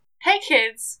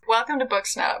kids, welcome to Book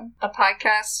Snub, a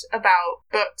podcast about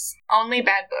books. Only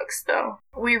bad books, though.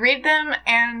 We read them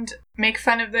and make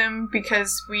fun of them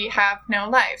because we have no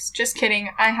lives. Just kidding,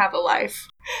 I have a life.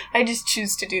 I just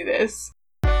choose to do this.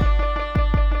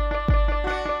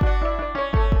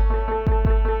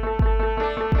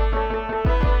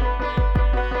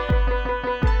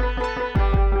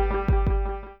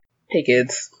 Hey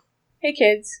kids. Hey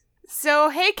kids. So,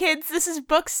 hey kids, this is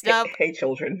Book Snub. Hey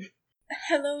children.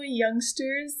 Hello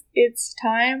youngsters. It's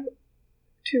time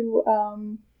to,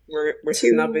 We're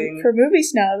snubbing. for Movie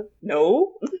Snub.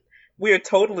 No, we are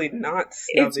totally not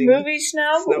snubbing. It's Movie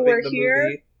Snub. snubbing We're the here.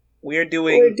 movie. We're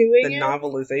doing the it.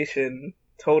 novelization.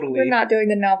 Totally. We're not doing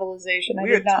the novelization. I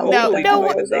We're did not totally look at the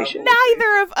doing novelization. the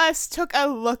Neither of us took a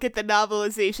look at the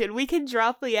novelization. We can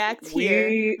drop the act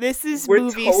here. This is We're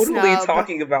Movie totally Snub.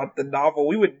 talking about the novel.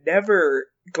 We would never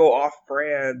go off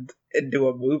brand and do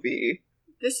a movie.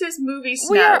 This is Movie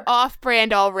Snub. We are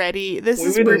off-brand already. This We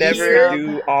is would Movie never Snub.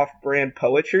 do off-brand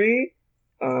poetry,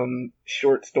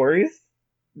 short stories,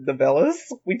 novellas.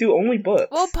 We do only books.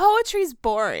 Well, poetry's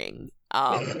boring.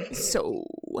 So...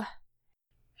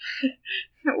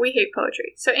 We hate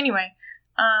poetry. So anyway,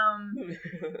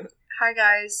 hi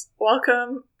guys.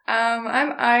 Welcome.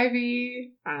 I'm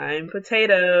Ivy. I'm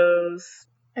Potatoes.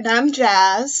 And I'm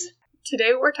Jazz.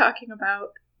 Today we're talking about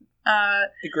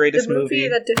The greatest the movie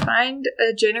that defined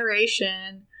a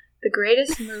generation, the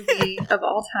greatest movie of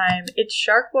all time. It's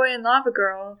Shark Boy and Lava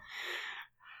Girl.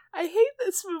 I hate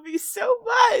this movie so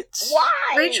much. Why?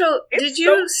 Rachel, It's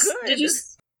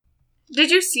did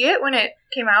you see it when it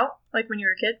came out? Like when you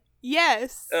were a kid?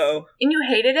 Yes. Oh, And you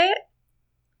hated it?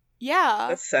 Yeah.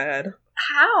 that's sad.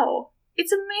 How?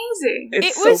 It's amazing.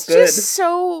 It's It was so good. just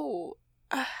so...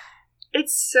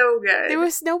 It's so good. there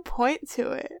was no point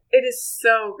to it. It is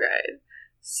so good.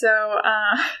 So,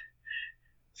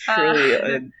 Truly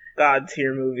a god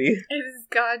tier movie. it is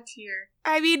God tier.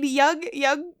 I mean,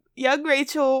 young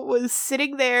Rachel was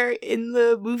sitting there in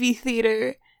the movie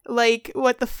theater, like,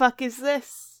 what the fuck is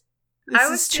this? This I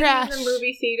was is sitting trash. in the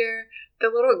movie theater. The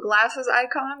little glasses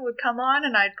icon would come on,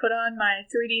 and I'd put on my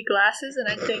 3D glasses, and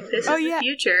I'd think, "This Oh, is yeah. the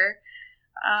future."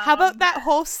 How about that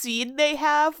whole scene they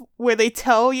have where they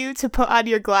tell you to put on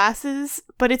your glasses,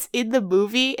 but it's in the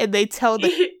movie, and they tell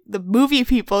the movie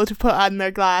people to put on their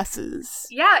glasses?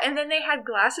 Yeah, and then they had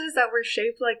glasses that were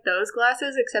shaped like those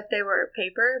glasses, except they were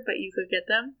paper, but you could get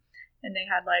them, and they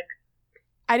had like.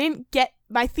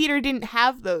 My theater didn't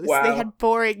have those. Wow. They had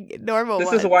boring, normal This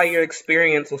ones. is why your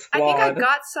experience was I flawed. think I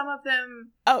got some of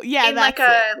them Oh, yeah, in that's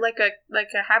like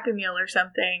a Happy Meal or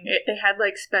something. They had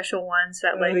like special ones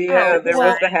that like. yeah, oh, there well,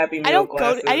 was the Happy Meal I don't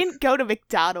glasses. I didn't go to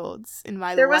McDonald's in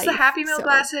my There life. was the Happy Meal so-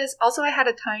 glasses. Also, I had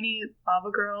a tiny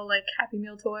Lava Girl like Happy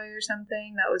Meal toy or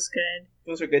something. That was good.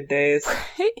 Those are good days.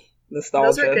 Nostalgia.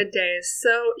 Those were good days.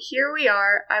 So here we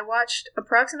are. I watched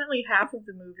approximately half of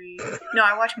the movie. No,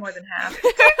 I watched more than half.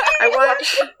 I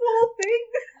watched the whole thing.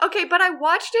 Okay, but I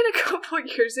watched it a couple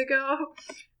years ago.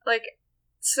 Like,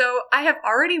 so I have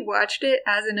already watched it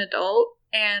as an adult,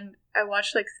 and I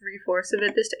watched like 3/4 of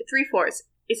it this day. 3/4.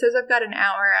 It says I've got an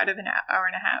hour out of an hour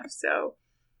and a half, so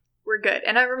we're good.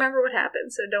 And I remember what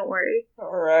happened, so don't worry.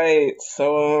 Alright,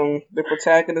 so the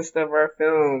protagonist of our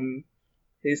film,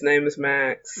 his name is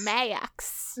Max.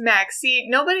 Max. Max. See,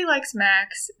 nobody likes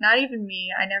Max. Not even me.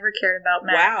 I never cared about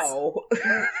Max. Wow.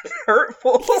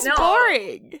 Hurtful. He's No.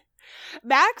 boring.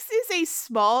 Max is a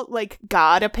small, like,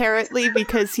 god, apparently,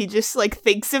 because he just, like,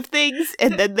 thinks of things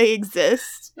and then they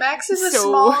exist. Max is a So-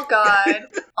 small god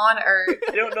on Earth.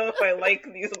 I don't know if I like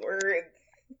these words.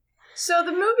 So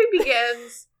the movie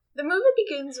begins. The movie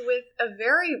begins with a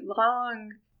very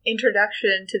long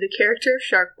introduction to the character of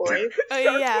Shark Boy. Oh,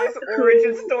 yeah. His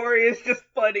origin story is just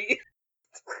funny.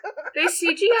 They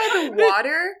CGI the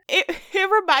water. It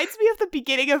reminds me of the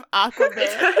beginning of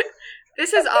Aquaman.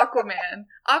 This is Aquaman.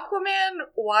 Aquaman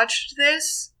watched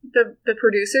this. The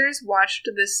producers watched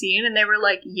this scene and they were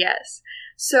like, yes.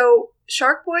 So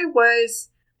Shark Boy was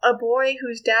a boy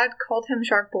whose dad called him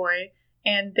Shark Boy,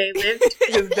 and they lived.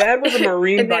 His dad was a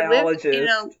marine and they biologist. lived in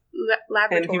a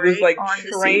laboratory. And he was like on the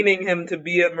sea. training him to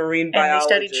be a marine And biologist.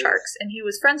 they studied sharks, and he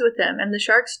was friends with them. And the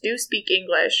sharks do speak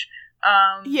English.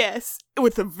 Yes,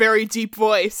 with a very deep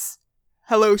voice.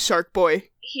 Hello, Shark Boy.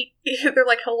 They're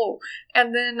like hello,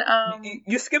 and then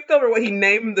You skipped over what he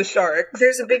named the sharks.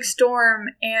 there's a big storm,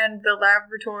 and the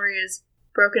laboratory is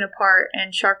broken apart,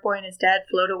 and Shark Boy and his dad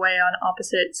float away on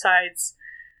opposite sides.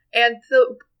 And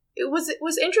it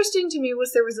was interesting to me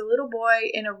was there was a little boy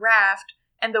in a raft,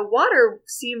 and the water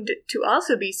seemed to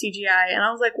also be CGI, and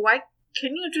I was like, why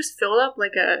couldn't you just fill it up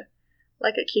like a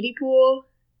kiddie pool?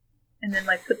 and then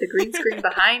like put the green screen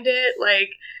behind it. Like,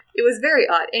 it was very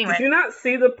odd. Anyway. Did you not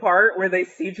see the part where they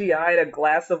CGI'd a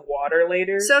glass of water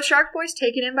later? So Shark Boy's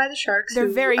taken in by the sharks. They're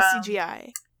who, very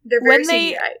CGI. They're very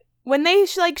CGI. When they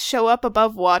like show up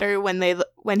above water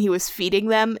when he was feeding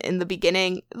them in the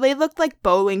beginning, they looked like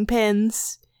bowling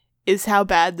pins. Is how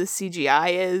bad the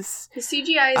CGI is. The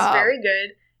CGI is very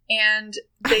good, and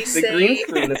they say the green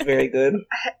screen is very good.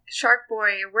 Shark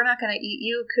Boy, we're not gonna eat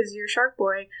you because you're Shark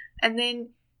Boy. And then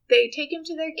they take him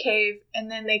to their cave, and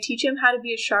then they teach him how to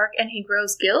be a shark, and he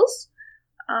grows gills,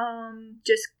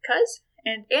 just cuz,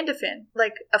 and a fin,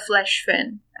 like a flesh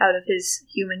fin, out of his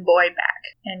human boy back,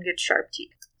 and good sharp teeth.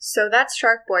 So that's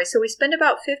Shark Boy. So we spend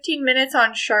about 15 minutes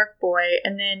on Shark Boy,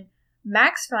 and then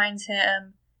Max finds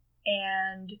him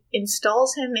and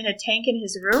installs him in a tank in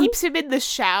his room. Keeps him in the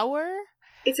shower?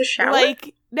 It's a shower?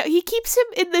 Like, no, he keeps him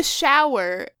in the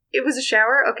shower. It was a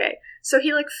shower? Okay. So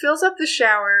he, like, fills up the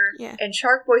shower, and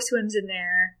Shark Boy swims in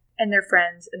there, and they're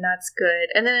friends, and that's good.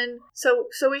 And then, so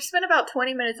we've spent about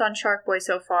 20 minutes on Shark Boy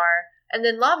so far, and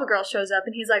then Lava Girl shows up,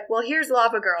 and he's like, well, here's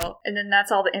Lava Girl. And then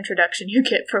that's all the introduction you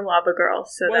get for Lava Girl.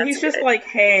 So well, he's just like,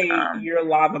 hey, you're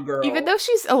Lava Girl. Even though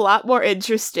she's a lot more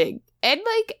interesting. And,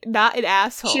 like, not an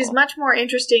asshole. She's much more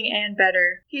interesting and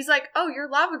better. He's like, oh, you're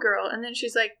Lava Girl. And then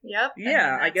she's like, yep.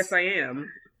 Yeah, I guess I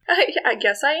am. I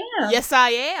guess I am. Yes, I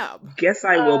am. Guess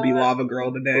I will be Lava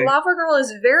Girl today. Lava Girl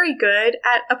is very good.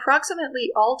 At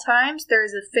approximately all times, there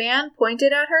is a fan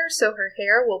pointed at her, so her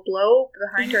hair will blow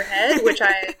behind her head, which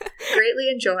I greatly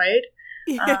enjoyed.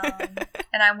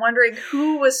 And I'm wondering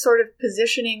who was sort of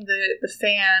positioning the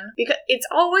fan, because it's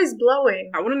always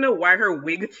blowing. I want to know why her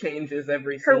wig changes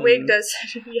every Her scene. wig does,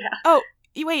 yeah. Oh,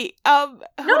 wait,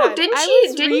 no, didn't she,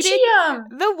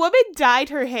 the woman dyed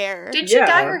her hair. Did she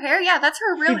dye her hair? Yeah, that's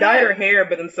her real hair. She dyed her hair,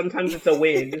 but then sometimes it's a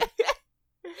wig.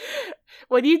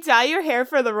 When you dye your hair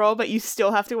for the role, but you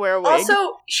still have to wear a wig.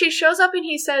 Also, she shows up and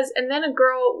he says, and then a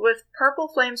girl with purple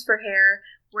flames for hair,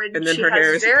 where she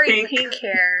has very pink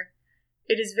hair.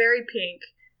 It is very pink.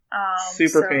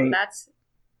 Super pink. That's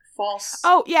false.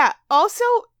 Oh, yeah. Also,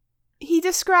 he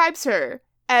describes her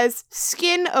as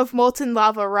skin of molten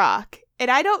lava rock.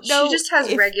 And I don't know. She just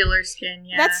has regular skin,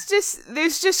 yeah.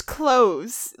 There's just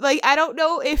clothes. Like, I don't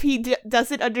know if he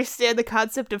doesn't understand the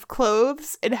concept of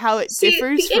clothes and how it differs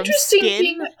from skin. The interesting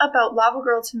thing about Lava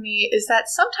Girl to me is that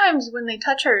sometimes when they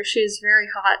touch her, she is very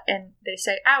hot and they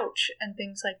say, ouch, and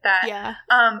things like that. Yeah.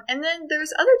 And then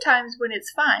there's other times when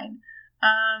it's fine.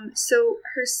 So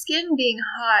her skin being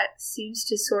hot seems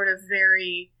to sort of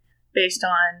vary based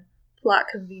on plot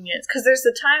convenience. Because there's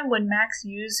the time when Max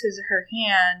uses her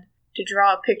hand to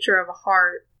draw a picture of a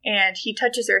heart, and he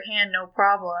touches her hand no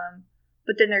problem.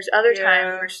 But then there's other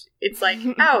times where it's like,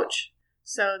 ouch.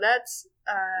 So that's...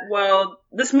 Well,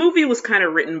 this movie was kind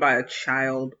of written by a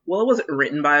child. Well, it wasn't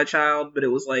written by a child, but it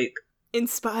was like...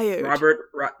 inspired.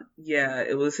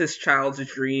 It was his child's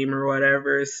dream or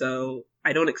whatever, so...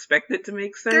 I don't expect it to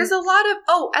make sense. There's a lot of...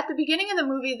 Oh, at the beginning of the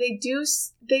movie,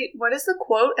 what is the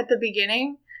quote at the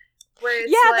beginning? Where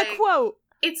it's the quote.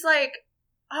 It's like...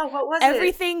 Oh, what was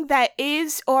Everything that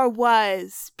is or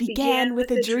was began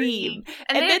with a dream.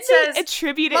 And then it they says,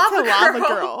 attribute it to Lava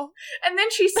Girl. And then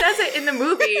she says it in the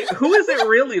movie. Who is it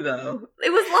really, though? It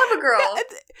was Lava Girl.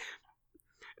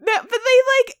 But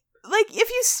they, like, if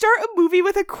you start a movie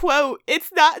with a quote,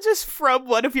 it's not just from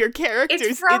one of your characters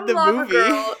it's from in the Lava movie.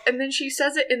 Girl, and then she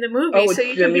says it in the movie, Oh, so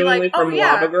you can be like, from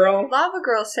Lava Girl? Lava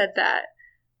Girl said that.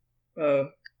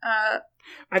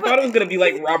 I thought it was going to be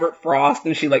like Robert Frost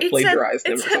and she like plagiarized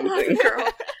him or something. Lava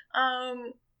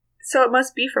Girl. So it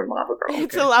must be from Lava Girl.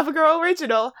 It's a Lava Girl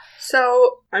original.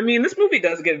 So... I mean, this movie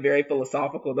does get very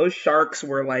philosophical. Those sharks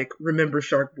were like, remember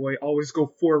Shark Boy, always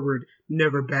go forward,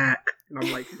 never back. And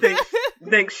I'm like,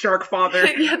 thanks Shark Father.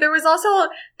 Yeah, there was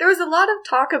a lot of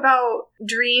talk about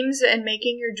dreams and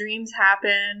making your dreams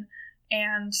happen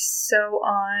and so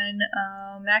on.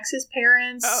 Max's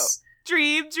parents... Oh.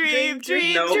 Dream.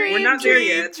 No, we're not there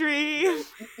yet. Dream.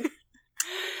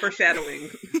 Foreshadowing.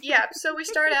 Yeah, so we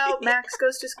start out, Max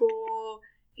goes to school.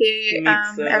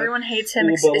 Everyone hates him,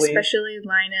 bully. especially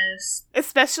Linus.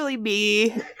 Especially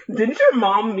me. Didn't your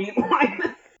mom meet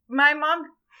Linus? My mom...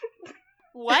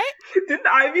 What? Didn't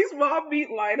Ivy's mom meet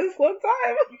Linus one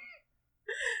time?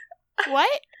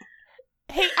 What?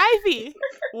 Hey, Ivy.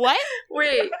 What?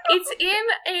 Wait, it's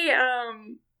in a,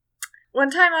 one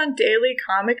time on Daily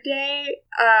Comic Day,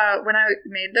 when I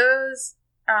made those,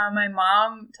 my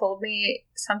mom told me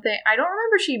something. I don't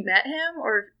remember she met him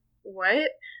or what,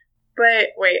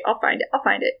 but wait, I'll find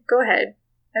it. Go ahead.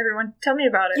 Everyone, tell me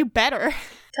about it. You better.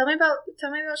 Tell me about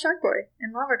Shark Boy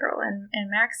and Lava Girl and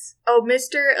Max. Oh,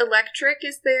 Mr. Electric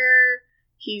is there.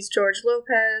 He's George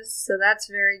Lopez, so that's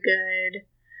very good.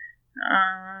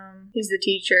 He's the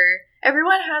teacher.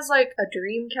 Everyone has like a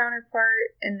dream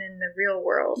counterpart and then the real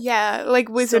world. Yeah, like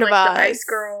Wizard so, of like, Oz. The Ice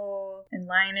Girl and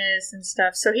Linus and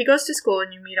stuff. So he goes to school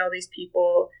and you meet all these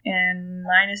people, and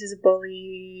Linus is a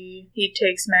bully. He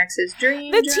takes Max's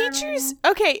dream The journal.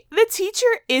 the teacher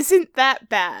isn't that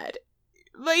bad.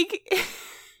 Like,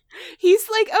 he's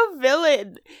like a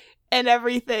villain and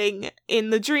everything in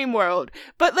the dream world.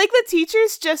 But, like, the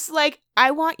teacher's just like,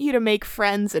 I want you to make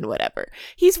friends and whatever.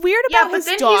 He's weird about his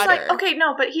daughter. He's like, okay,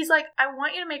 no, but he's like, I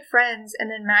want you to make friends.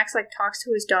 And then Max, like, talks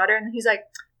to his daughter, and he's like,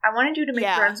 I wanted you to make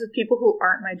friends with people who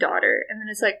aren't my daughter. And then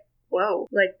it's like, whoa,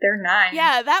 like, they're 9.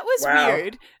 Yeah, that was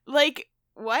weird. Like,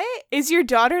 what? Is your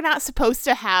daughter not supposed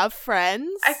to have friends?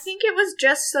 I think it was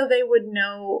just so they would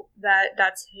know that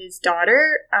that's his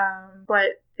daughter,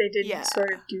 but they didn't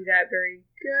sort of do that very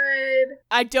good.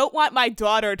 I don't want my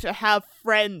daughter to have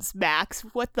friends, Max.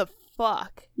 What the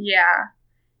fuck? Yeah.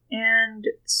 And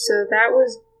so that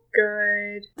was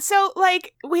good. So,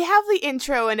 like, we have the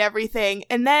intro and everything,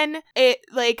 and then it,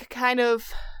 like, kind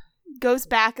of goes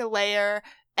back a layer,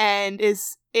 and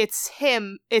it's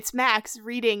Max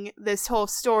reading this whole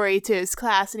story to his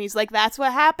class, and he's like, that's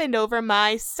what happened over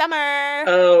my summer.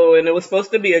 Oh, and it was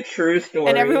supposed to be a true story.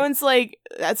 And everyone's like,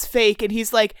 that's fake, and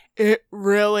he's like, it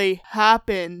really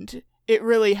happened. It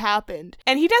really happened.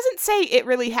 And he doesn't say it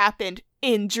really happened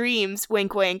in dreams,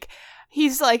 wink wink.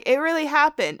 He's like, it really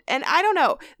happened. And I don't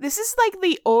know, this is like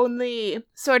the only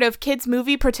sort of kids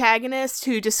movie protagonist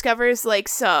who discovers like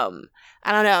some,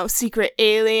 I don't know, secret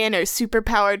alien or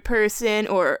superpowered person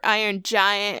or Iron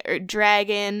Giant or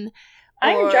dragon.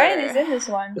 Iron Giant is in this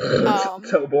one.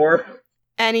 Tobor.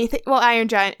 Anything. Well, Iron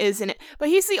Giant is in it. But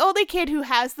he's the only kid who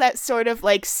has that sort of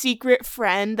like secret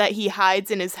friend that he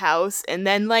hides in his house. And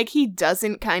then like he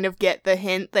doesn't kind of get the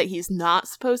hint that he's not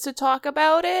supposed to talk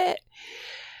about it.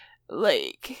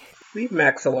 Like, leave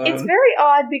Max alone. It's very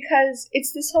odd because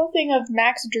it's this whole thing of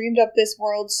Max dreamed up this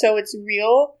world so it's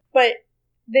real, but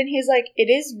then he's like,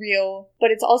 it is real,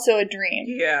 but it's also a dream.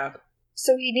 Yeah.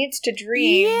 So he needs to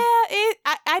dream.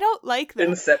 Yeah, I don't like that.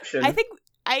 Inception.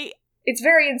 It's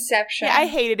very Inception. Yeah, I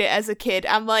hated it as a kid.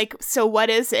 I'm like, so what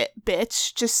is it,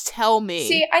 bitch? Just tell me.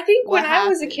 See, I think when I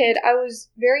was a kid, I was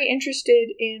very interested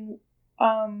in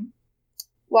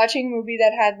watching a movie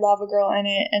that had Lava Girl in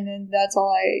it, and then that's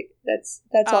all.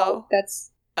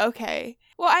 That's okay.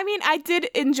 Well, I mean, I did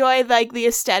enjoy like the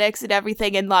aesthetics and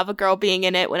everything, and Lava Girl being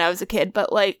in it when I was a kid,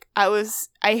 but like I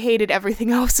hated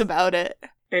everything else about it.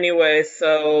 Anyway,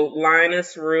 so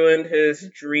Linus ruined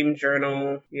his dream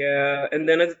journal. Yeah, and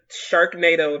then a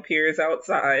Sharknado appears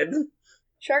outside.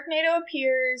 Sharknado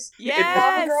appears. Yes!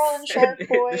 Lava Girl and Shark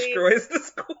Boy destroys the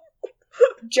school.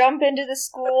 Jump into the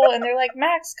school, and they're like,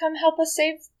 Max, come help us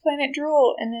save Planet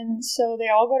Drool. And then so they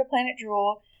all go to Planet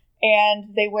Drool,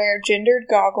 and they wear gendered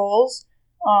goggles.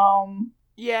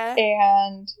 Yeah.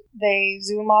 And they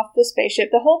zoom off the spaceship.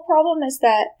 The whole problem is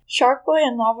that Shark Boy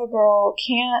and Lava Girl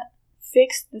can't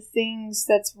fix the things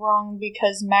that's wrong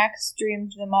because Max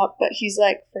dreamed them up, but he's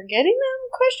like, forgetting them? ?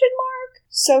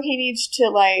 So he needs to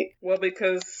like... Well,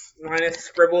 because Linus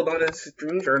scribbled on his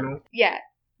dream journal. Yeah.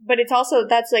 But it's also,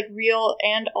 that's like real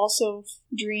and also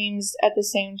dreams at the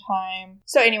same time.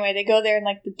 So anyway, they go there and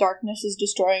like the darkness is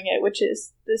destroying it, which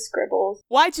is the scribbles.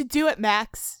 Why'd you do it,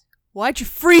 Max? Why'd you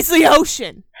freeze the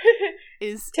ocean?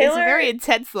 is a very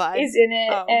intense line. Is in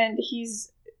it, and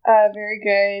he's very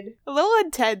good. A little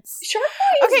intense. Shark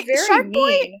Boy is very Shark mean.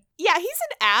 Boy, yeah, he's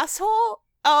an asshole.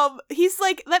 He's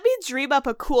like, let me dream up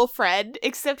a cool friend,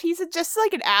 except he's just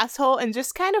like an asshole and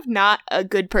just kind of not a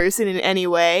good person in any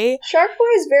way. Shark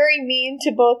Boy is very mean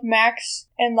to both Max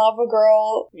and Lava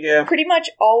Girl. Yeah. Pretty much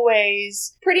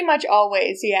always,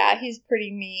 yeah, he's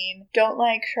pretty mean. Don't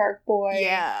like Shark Boy.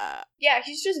 Yeah. Yeah,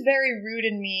 he's just very rude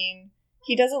and mean.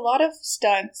 He does a lot of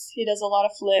stunts. He does a lot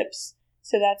of flips,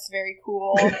 so that's very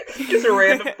cool. Just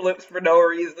random flips for no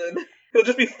reason. He'll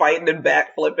just be fighting and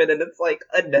backflipping, and it's, like,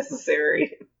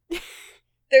 unnecessary.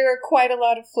 There are quite a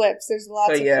lot of flips. There's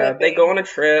lots of flipping. They go on a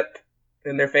trip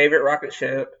in their favorite rocket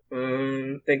ship.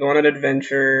 They go on an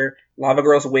adventure. Lava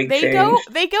Girl's wig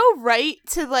changed. They go right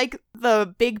to, like,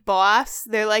 the big boss.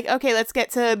 They're like, okay, let's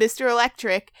get to Mr.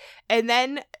 Electric. And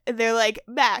then they're like,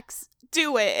 Max,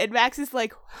 do it. And Max is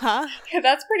like, huh? Yeah,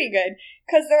 that's pretty good.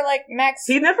 Because they're like, Max...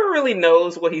 He never really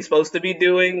knows what he's supposed to be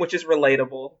doing, which is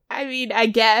relatable. I mean, I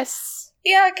guess...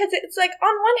 Yeah, because it's like,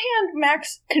 on one hand,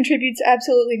 Max contributes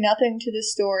absolutely nothing to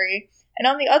this story, and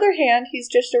on the other hand, he's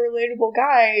just a relatable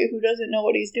guy who doesn't know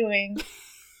what he's doing.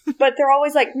 But they're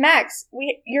always like, Max,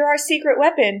 you're our secret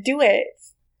weapon, do it.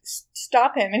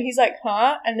 stop him, and he's like,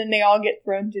 huh? And then they all get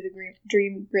thrown to the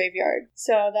dream graveyard.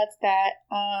 So that's that.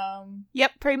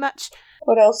 Yep, pretty much.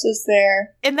 What else is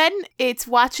there? And then it's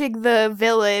watching the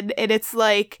villain, and it's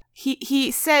like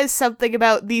he says something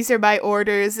about these are my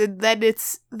orders, and then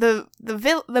it's the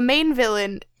main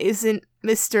villain isn't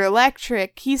Mr.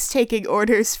 Electric. He's taking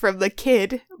orders from the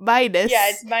kid, Minus. Yeah,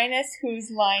 it's Minus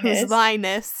who's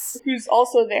Linus. Who's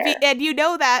also there. And you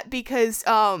know that because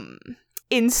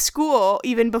in school,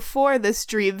 even before this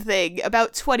dream thing,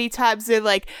 about 20 times they're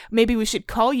like, maybe we should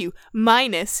call you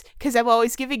Minus, because I'm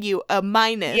always giving you a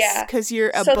minus, because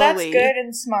you're a bully. So that's good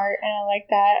and smart, and I like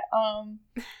that.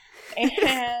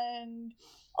 And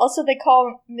also they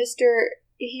call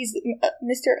he's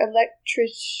Mr.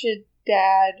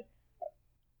 Electricidad,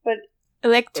 but...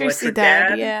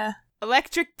 Electricidad, yeah.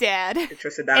 Electric Dad.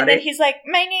 Electricidad. And then he's like,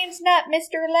 my name's not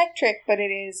Mr. Electric, but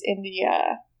it is in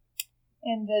the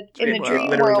dream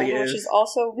world, which is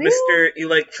also real. Mr.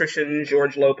 Electrician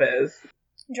George Lopez.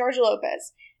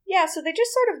 Yeah, so they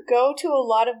just sort of go to a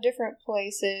lot of different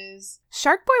places.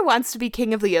 Shark Boy wants to be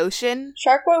king of the ocean.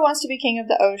 Shark Boy wants to be king of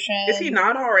the ocean. Is he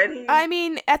not already? I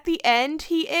mean, at the end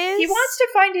he is. He wants to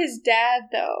find his dad,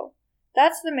 though.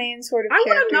 That's the main sort of I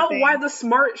character want to know thing. why the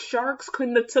smart sharks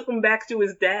couldn't have took him back to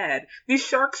his dad. These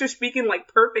sharks are speaking like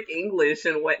perfect English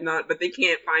and whatnot, but they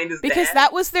can't find his dad. Because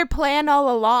that was their plan all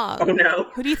along. Oh no.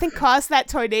 Who do you think caused that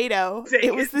tornado?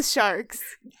 It was the sharks.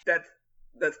 That's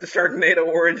the Sharknado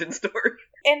origin story.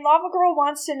 And Lava Girl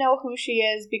wants to know who she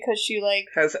is because she,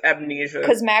 has amnesia.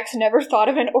 Because Max never thought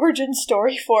of an origin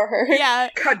story for her. Yeah.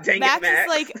 God dang Max it,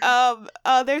 Max. is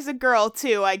there's a girl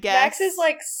too, I guess. Max is,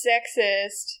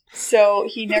 sexist, so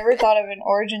he never thought of an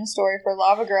origin story for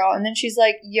Lava Girl. And then she's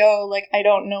like, yo, I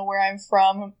don't know where I'm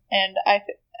from, and I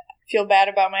feel bad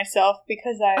about myself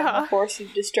because I'm a force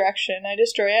of destruction. I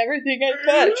destroy everything I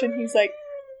touch. And he's like,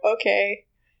 okay.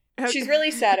 She's really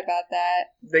sad about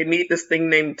that. They meet this thing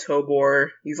named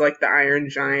Tobor. He's like the Iron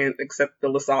Giant, except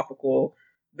philosophical.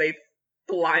 They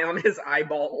fly on his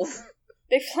eyeballs.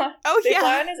 They fly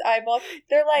on his eyeballs.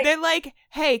 They're like,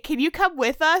 hey, can you come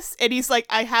with us? And he's like,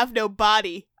 I have no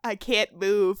body. I can't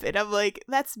move. And I'm like,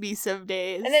 that's me some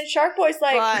days. And then Shark Boy's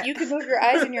like, you can move your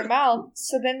eyes and your mouth.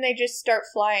 So then they just start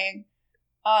flying.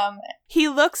 He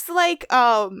looks like,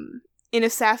 in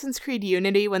Assassin's Creed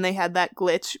Unity, when they had that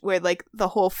glitch where the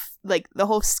whole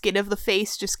skin of the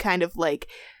face just kind of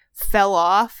fell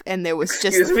off, and there was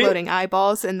just floating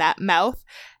eyeballs and that mouth.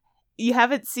 You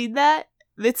haven't seen that?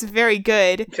 It's very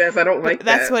good. Jess, I don't like that.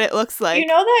 That's what it looks like. You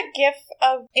know that gif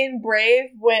of in Brave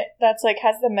that's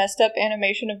has the messed up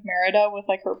animation of Merida with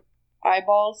her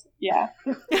eyeballs? Yeah.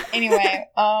 Anyway,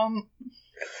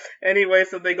 Anyway,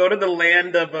 so they go to the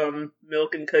land of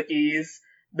milk and cookies.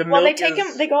 They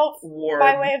go warm.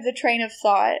 By way of the train of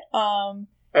thought. Oh,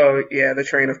 yeah, the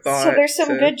train of thought. So there's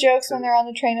some good jokes when they're on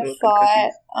the train of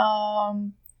thought,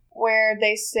 where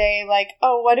they say,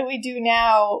 oh, what do we do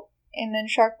now? And then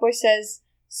Shark Boy says,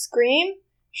 scream,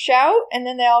 shout, and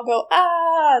then they all go,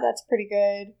 ah, that's pretty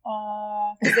good.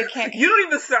 'Cause they can't... You don't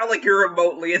even sound like you're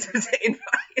remotely entertained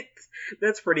by it.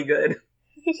 That's pretty good.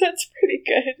 That's pretty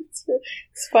good.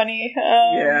 It's funny.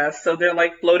 Yeah, so they're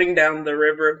floating down the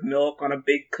river of milk on a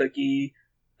big cookie.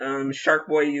 Shark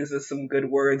Boy uses some good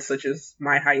words such as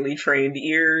my highly trained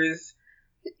ears.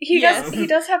 He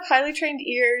does have highly trained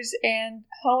ears and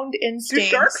honed instincts.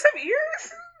 Do sharks have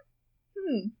ears?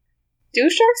 Do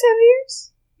sharks have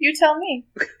ears? You tell me.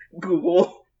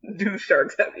 Google, do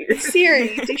sharks have ears?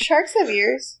 Siri, do sharks have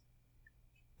ears?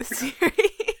 Siri.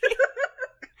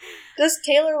 Does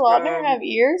Taylor Lautner have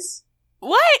ears?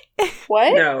 What?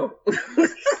 What? No.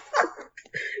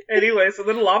 Anyway, so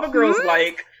then Lava Girl's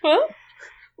huh?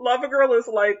 Lava Girl is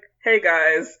like, hey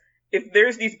guys, if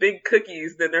there's these big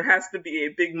cookies, then there has to be a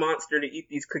big monster to eat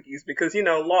these cookies because,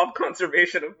 law of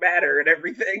conservation of matter and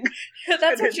everything.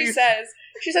 That's what she says.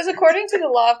 She says, according to the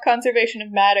law of conservation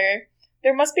of matter,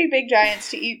 there must be big giants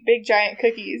to eat big giant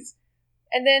cookies.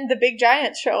 And then the big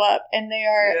giants show up, and they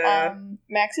are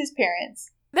Max's parents.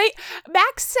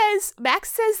 Max says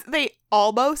they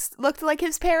almost looked like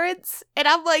his parents, and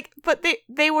I'm like, but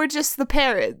they were just the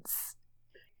parents,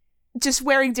 just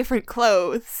wearing different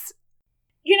clothes.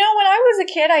 When I was a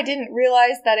kid, I didn't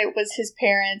realize that it was his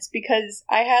parents because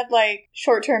I had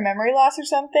short-term memory loss or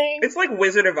something. It's like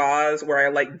Wizard of Oz, where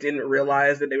I didn't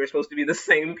realize that they were supposed to be the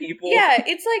same people. Yeah,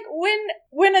 it's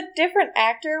when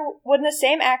the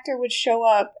same actor would show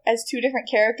up as two different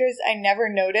characters, I never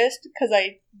noticed because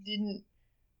I didn't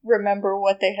remember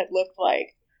what they had looked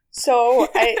like. So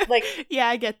I yeah,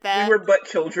 I get that. We were but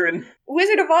children.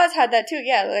 Wizard of Oz had that too.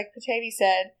 Yeah, like Patati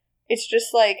said, it's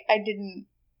just I didn't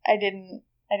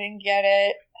get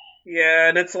it. Yeah,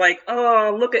 and it's like,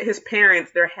 oh, look at his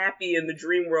parents. They're happy in the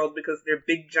dream world because they're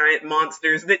big giant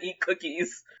monsters that eat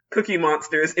cookies. Cookie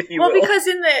monsters, if you Well, will. because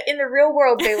in the real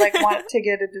world, they like want to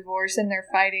get a divorce and they're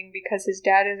fighting because his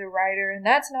dad is a writer and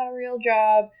that's not a real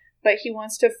job, but he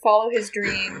wants to follow his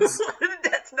dreams.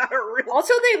 That's not a real.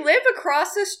 Also, they live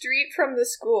across the street from the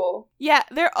school. Yeah,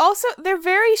 they're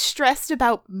very stressed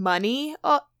about money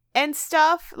and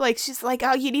stuff. Like, she's like,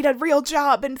 oh, you need a real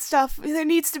job and stuff. There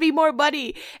needs to be more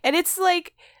money. And it's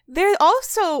like, they're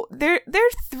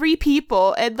 3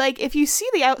 people, and like, if you see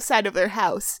the outside of their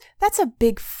house, that's a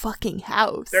big fucking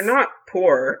house. They're not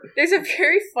poor. There's a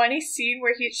very funny scene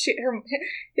where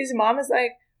his mom is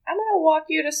like, I'm gonna walk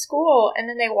you to school, and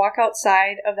then they walk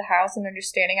outside of the house and they're just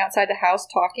standing outside the house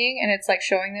talking, and it's like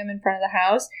showing them in front of the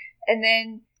house, and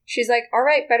then she's like, all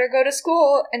right, better go to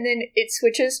school, and then it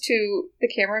switches to the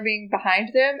camera being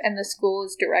behind them and the school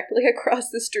is directly across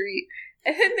the street.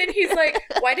 And then he's like,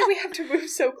 why do we have to move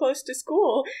so close to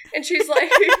school? And she's like,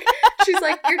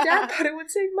 your dad thought it would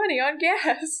save money on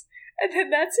gas. And then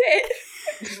that's it.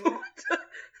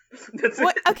 That's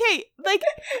What? it. Okay, like,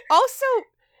 also,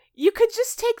 you could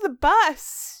just take the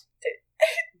bus.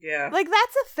 Yeah. Like,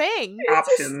 that's a thing.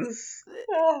 Options.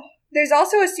 There's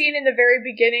also a scene in the very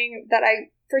beginning that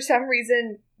for some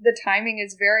reason, the timing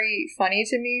is very funny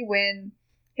to me when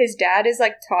his dad is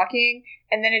like talking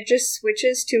and then it just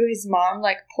switches to his mom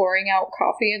like pouring out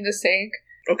coffee in the sink.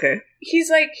 Okay. He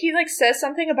says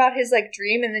something about his like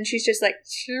dream and then she's just like,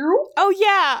 "Shoo?" Oh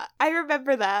yeah, I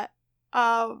remember that.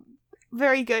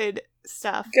 Very good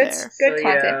stuff Good there. So,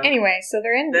 content. yeah. Anyway, so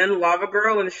they're in. Then Lava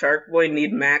Girl and Shark Boy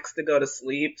need Max to go to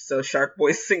sleep, so Shark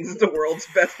Boy sings the world's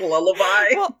best lullaby.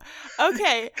 Well,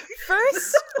 okay.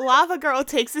 First, Lava Girl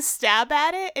takes a stab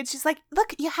at it, and she's like,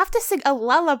 "Look, you have to sing a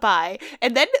lullaby."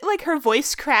 And then, like, her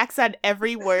voice cracks on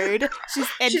every word. She's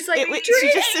like,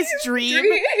 she just says dream.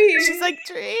 She's like,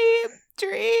 dream,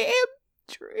 dream,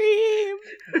 dream,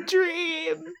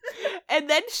 dream. And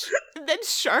then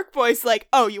Shark Boy's like,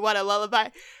 "Oh, you want a lullaby?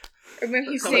 And then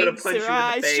he I'm gonna sings. punch you in the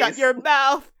Eyes, face. shut your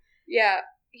mouth, Yeah,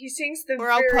 he sings the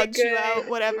or I'll very punch you good out."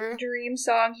 Whatever. dream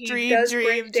song. He Dream, does dream,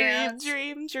 break dream, dance.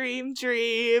 dream, dream, He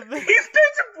dream.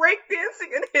 starts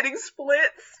breakdancing and hitting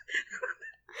splits.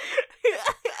 I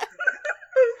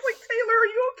was like, Taylor, are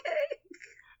you okay?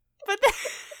 But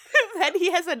then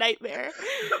he has a nightmare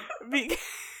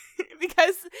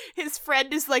because his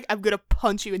friend is like, "I'm gonna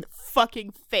punch you in the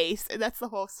fucking face," and that's the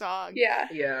whole song. Yeah.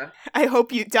 Yeah. I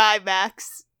hope you die,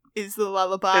 Max, is the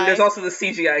lullaby. And there's also the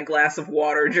CGI glass of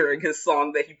water during his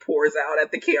song that he pours out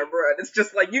at the camera, and it's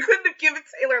just like, you couldn't have given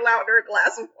Taylor Lautner a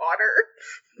glass of water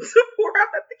to pour out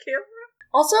at the camera?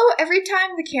 Also, every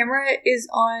time the camera is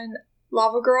on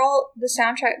Lava Girl, the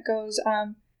soundtrack goes,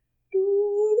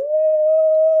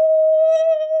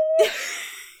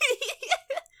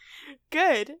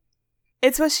 Good.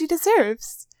 It's what she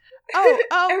deserves.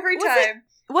 Oh, every was time.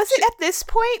 Was it at this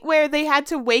point where they had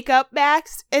to wake up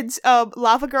Max and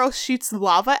Lava Girl shoots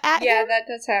lava at Yeah, him? that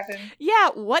does happen. Yeah,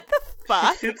 what the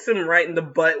fuck? She shoots him right in the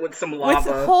butt with some lava.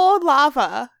 With whole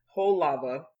lava. Whole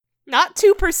lava. Not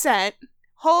 2%.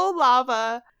 Whole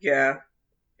lava. Yeah.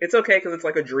 It's okay because it's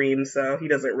like a dream, so he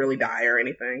doesn't really die or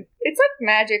anything. It's like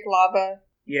magic lava.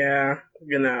 Yeah,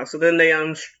 you know. So then they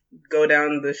go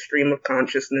down the stream of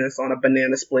consciousness on a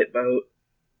banana split boat.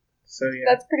 So yeah,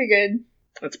 That's pretty good.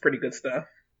 that's pretty good stuff.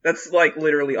 That's like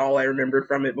literally all I remembered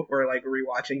from it before like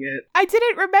rewatching it. I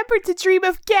didn't remember to dream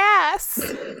of gas.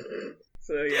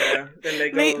 So yeah, then they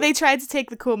go. They tried to take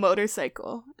the cool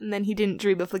motorcycle, and then he didn't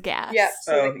dream of the gas. Yeah,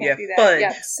 so Oh, they can't yeah, do that. fudge.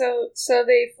 Yeah, so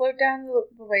they float down the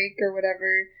lake or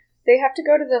whatever. They have to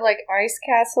go to the like ice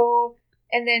castle,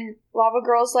 and then Lava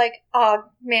Girl's like, "Oh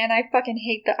man, I fucking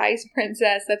hate the ice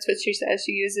princess." That's what she says.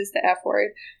 She uses the F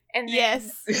word. And then,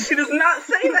 Yes. She does not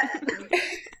say that.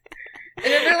 And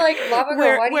then they're like, "Lava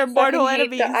Girl, why do we're you mortal fucking hate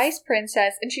enemies." the ice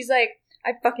princess?" And she's like,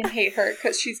 "I fucking hate her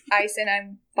because she's ice and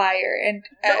I'm fire, and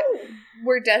No.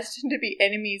 we're destined to be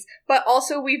enemies. But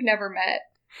also, we've never met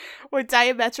We're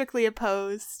diametrically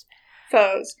opposed.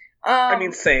 foes." I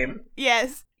mean, same.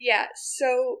 Yes. Yeah,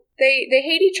 so they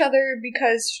hate each other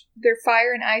because they're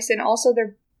fire and ice, and also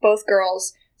they're both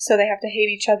girls, so they have to hate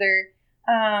each other.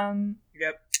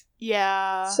 Yep.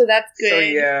 Yeah. So that's good. So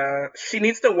yeah, she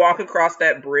needs to walk across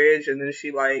that bridge, and then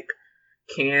she like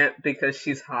can't because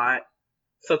she's hot.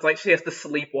 So it's like she has to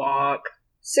sleepwalk.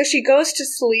 So she goes to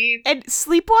sleep. And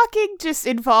sleepwalking just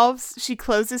involves she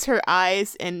closes her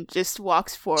eyes and just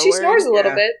walks forward. She snores a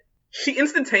little Yeah. bit. She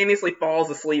instantaneously falls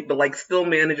asleep, but like still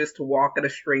manages to walk in a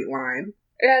straight line.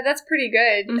 Yeah, that's pretty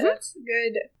good. Mhm. That's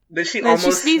good. Then she Then she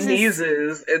almost sneezes.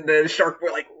 sneezes, and then Shark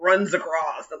Boy like runs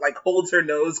across and like holds her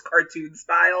nose cartoon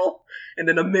style. And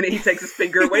then the minute he takes his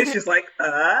finger away, she's like,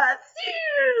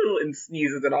 phew, and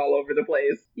sneezes it all over the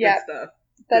place. Yeah. Good stuff.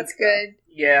 That's Good stuff. good.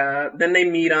 Yeah. Then they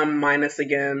meet Minus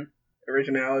again.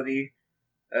 Originality.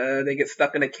 They get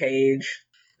stuck in a cage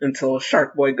until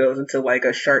Shark Boy goes into like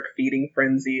a shark feeding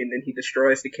frenzy, and then he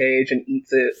destroys the cage and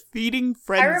eats it. Feeding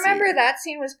frenzy. I remember that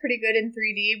scene was pretty good in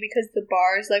 3D because the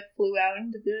bars like flew out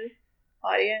into the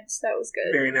audience. That was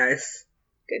good. Very nice.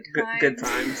 Good times. Good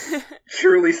times.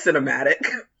 Truly cinematic.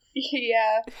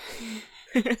 Yeah.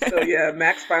 So yeah,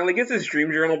 Max finally gets his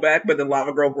dream journal back, but then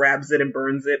Lava Girl grabs it and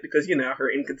burns it because, you know, her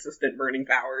inconsistent burning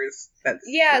powers. That's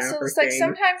Yeah, you know, so her it's like thing.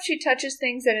 sometimes she touches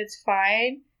things and it's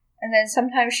fine, and then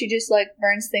sometimes she just like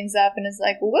burns things up and is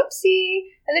like, whoopsie,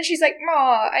 and then she's like,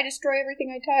 "Aw, I destroy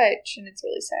everything I touch," and it's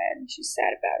really sad, and she's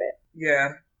sad about it.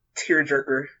 Yeah,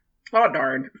 tearjerker. Oh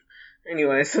darn.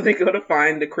 Anyway, so they go to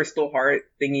find the crystal heart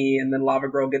thingy, and then Lava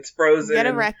Girl gets frozen.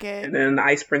 Gotta wreck it. And then the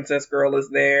Ice Princess girl is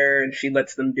there, and she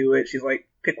lets them do it. She's like,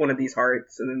 pick one of these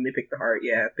hearts, and then they pick the heart.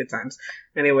 Yeah, good times.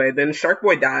 Anyway, then Shark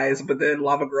Boy dies, but then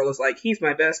Lava Girl is like, he's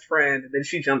my best friend. And then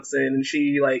she jumps in, and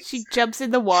she jumps in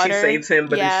the water. She saves him,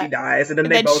 but then she dies, and then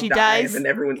And they then both she die, dies. and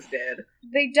everyone's dead.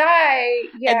 They die,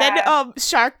 yeah. And then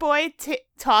Shark Boy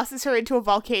tosses her into a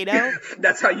volcano.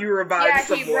 That's how you revive yeah,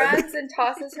 someone. he runs and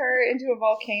tosses her into a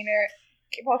volcano,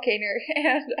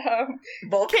 and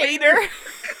Volcano.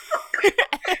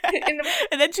 in the,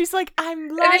 And then she's like, I'm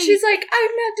light. and then she's like,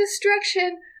 "I'm not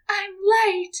destruction, I'm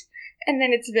light," and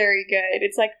then it's very good.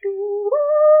 It's like,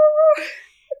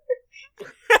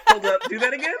 Hold up, do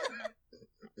that again?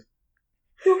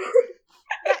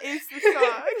 that is the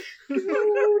song.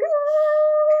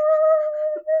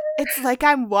 It's like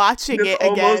I'm watching It's it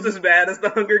almost again. as bad as the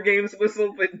Hunger Games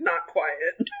whistle, but not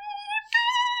quiet.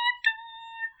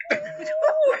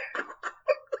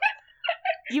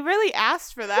 You really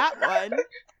asked for that one.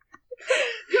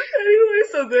 Anyway,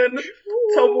 so then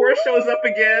Topor shows up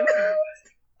again.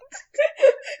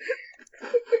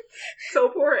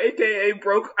 Topor, aka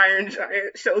Broke Iron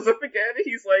Giant, shows up again.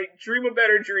 He's like, dream a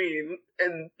better dream,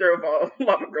 and throw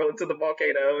Lava Girl into the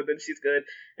volcano, and then she's good.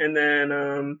 And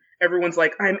then everyone's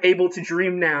like, I'm able to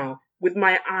dream now, with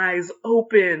my eyes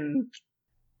open.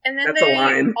 and then That's a they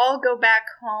line. all go back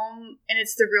home, and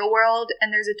it's the real world,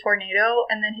 and there's a tornado,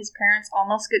 and then his parents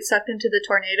almost get sucked into the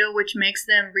tornado, which makes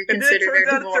them And then it reconsider turns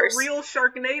their out divorce. it's a real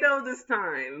Sharknado this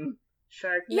time.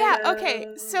 Sharknado. Yeah, okay,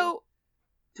 so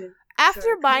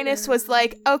after Minus was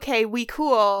like, okay, we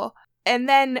cool, and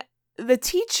then the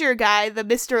teacher guy, the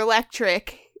Mr.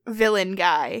 Electric villain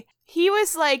guy, he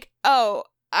was like, oh,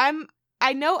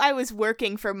 I know I was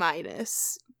working for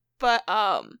Minus, but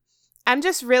I'm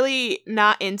just really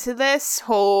not into this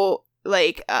whole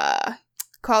like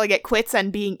calling it quits on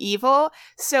being evil.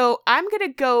 So I'm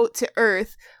gonna go to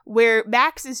Earth where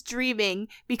Max is dreaming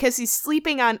because he's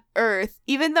sleeping on Earth,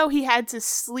 even though he had to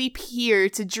sleep here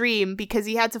to dream because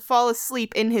he had to fall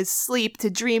asleep in his sleep to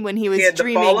dream when he was had to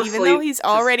dreaming, fall even though asleep he's to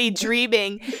already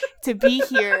dreaming to be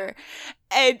here.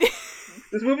 And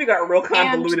This movie got real and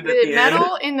convoluted at the the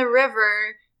metal in the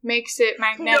river makes it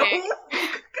magnetic.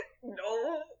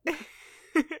 No.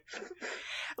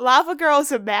 Lava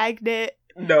Girl's a magnet.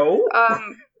 No. No.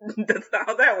 That's not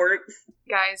how that works.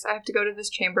 Guys, I have to go to this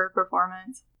chamber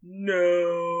performance.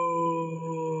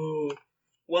 No.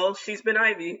 Well, she's been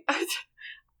Ivy.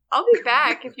 I'll be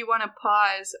back if you want to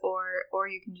pause, or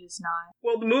you can just not.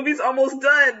 Well, the movie's almost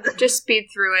done. Just speed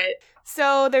through it.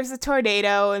 So there's a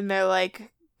tornado, and they're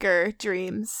like, grr,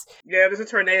 dreams. Yeah, there's a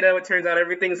tornado. It turns out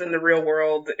everything's in the real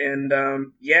world, and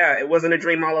yeah, it wasn't a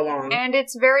dream all along. And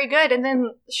it's very good. And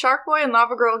then Shark Boy and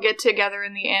Lava Girl get together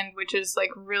in the end, which is like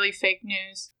really fake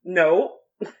news. No.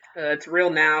 It's real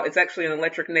now. It's actually an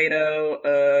electric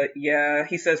NATO. Yeah,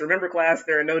 he says, remember class,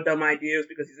 there are no dumb ideas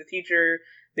because he's a teacher.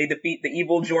 They defeat the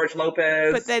evil George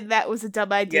Lopez. But then that was a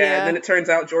dumb idea. Yeah, and then it turns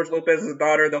out George Lopez's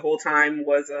daughter the whole time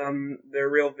was the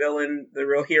real villain, the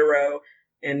real hero,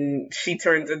 and she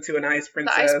turns into an ice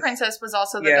princess. The Ice Princess was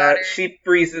also the yeah, daughter. she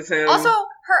freezes him. Also,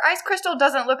 her ice crystal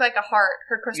doesn't look like a heart.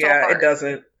 Her crystal yeah, heart. it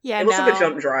doesn't. Yeah, It looks no. like a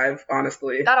jump drive,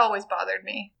 honestly. That always bothered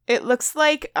me. It looks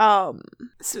like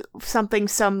something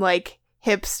some like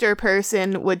hipster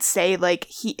person would say, like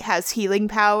he has healing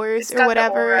powers It's or got the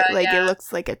whatever. aura, Like yeah. it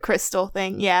looks like a crystal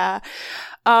thing. Yeah.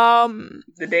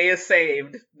 The day is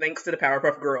saved thanks to the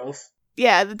Powerpuff Girls.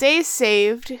 Yeah, the day is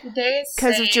saved The day is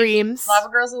because of saved. dreams. Lava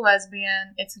Girl's a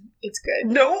lesbian. It's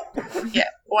good. No, Yeah.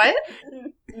 What?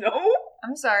 no.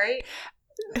 I'm sorry.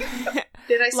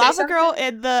 Did I say Lava something? Girl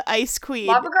and the Ice Queen.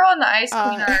 Lava Girl and the Ice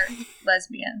Queen Uh, are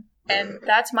lesbian. And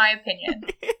that's my opinion.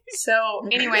 So,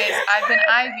 anyways, I've been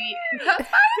Ivy.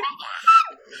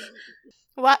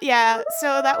 Well, yeah,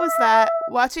 so that was that.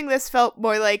 Watching this felt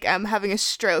more like I'm having a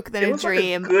stroke than It a was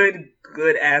dream. like a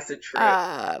good acid trip.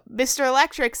 Mr.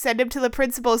 Electric, send him to the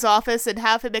principal's office and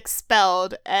have him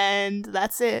expelled, and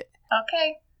that's it.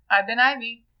 Okay, I've been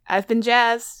Ivy. I've been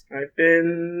Jazz. I've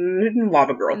been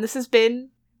Lava Girl. And this has been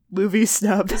Movie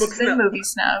Snubs. This has been Movie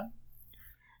Snub.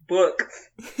 Books.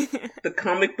 The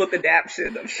comic book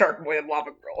adaptation of Shark Boy and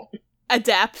Lava Girl.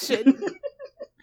 Adaption.